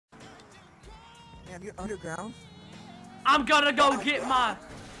Damn, you're underground? I'm gonna go get my...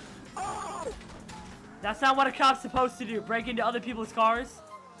 Oh! That's not what a cop's supposed to do. Break into other people's cars?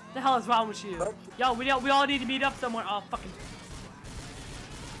 What the hell is wrong with you? Yo, we all need to meet up somewhere. Oh, fucking...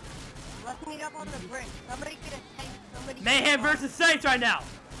 Let's meet up on the bridge. Somebody get a tank. Somebody Mayhem versus Saints right now.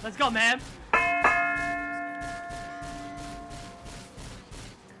 Let's go, man.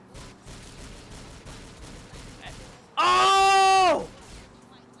 Oh!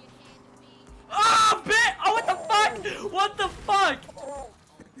 Oh, bit! Oh, what the fuck? What the fuck?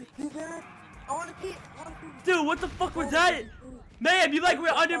 I want to see it. Dude, what the fuck was that? Man, you like were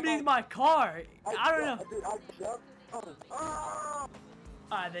underneath my car. I don't know.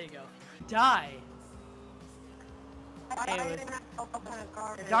 Alright, there you go. Die. Anyways,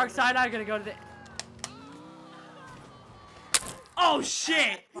 Dark Side, I'm gonna go to the... Oh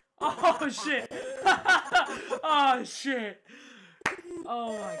shit! Oh shit! Oh shit!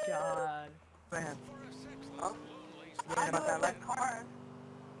 Oh my god. Man. Huh? Yeah, about that last car.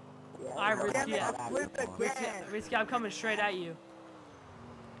 Risky, I'm coming straight at you.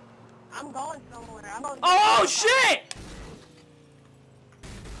 I'm going somewhere. I'm going Oh shit!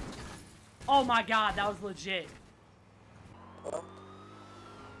 Oh my god, that was legit.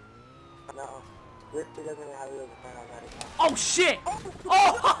 No. Risky doesn't have to find out that it's Oh shit!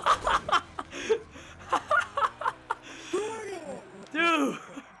 Oh! Dude!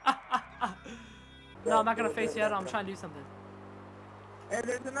 No, I'm not gonna face you at all. I'm trying to do something. Hey,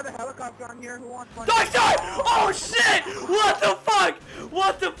 there's another helicopter on here who wants one. Dark Side! Oh shit! What the fuck?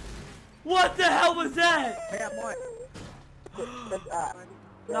 What the hell was that? Hey, I'm what?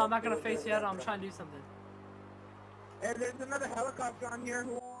 No, I'm not gonna face you at all. I'm trying to do something. Hey, there's another helicopter on here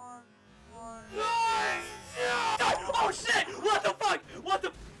who wants one. Oh shit! What the fuck?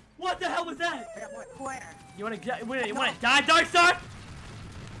 What the hell was that? Hey, I'm what? Where? You wanna die, Dark Star?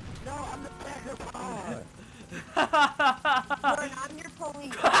 No, I'm the bad. I'm your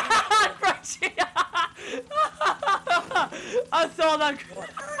police. I saw that.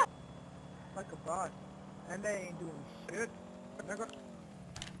 Like a bot. And they ain't doing shit. They're gonna...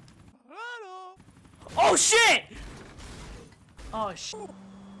 Oh shit! Oh shit.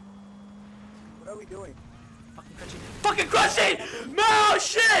 What are we doing? Fucking crushing! No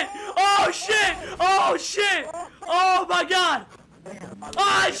shit! Oh shit! Oh shit! Oh my god!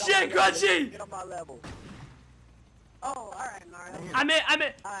 Oh shit, Crunchy! Get on my level. Oh, alright, alright. I'm in.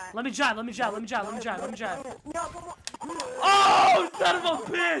 Alright. Let me drive. No, come on. Oh, son of a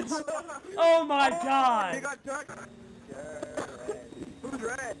bitch! Oh my They god! got dark. Who's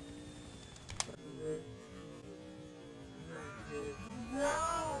red?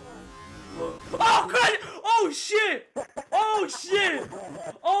 Oh god! Oh shit! Oh shit!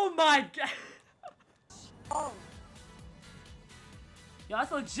 Oh my god! Oh, Yo,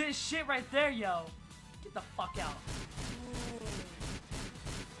 that's legit shit right there, yo. Get the fuck out.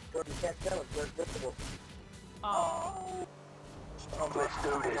 You can't tell us. We're invisible. Oh. Let's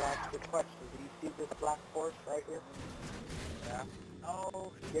do this. Ask the question. Do you see this black force right here? Yeah.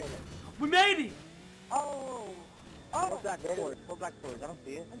 Oh, shit. We made it! oh. What black force? What black force? I don't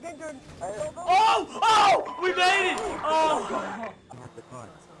see it. I'm good. Oh! We made it! Oh! I'm at the car.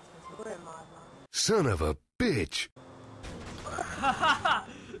 Son of a bitch.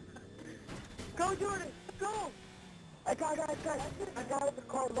 Go, Jordan. Go. I got the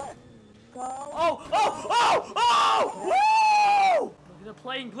car left. Go. Oh! Woo! The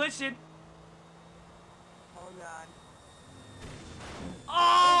plane glitching. Oh, God.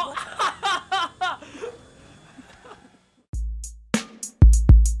 Oh!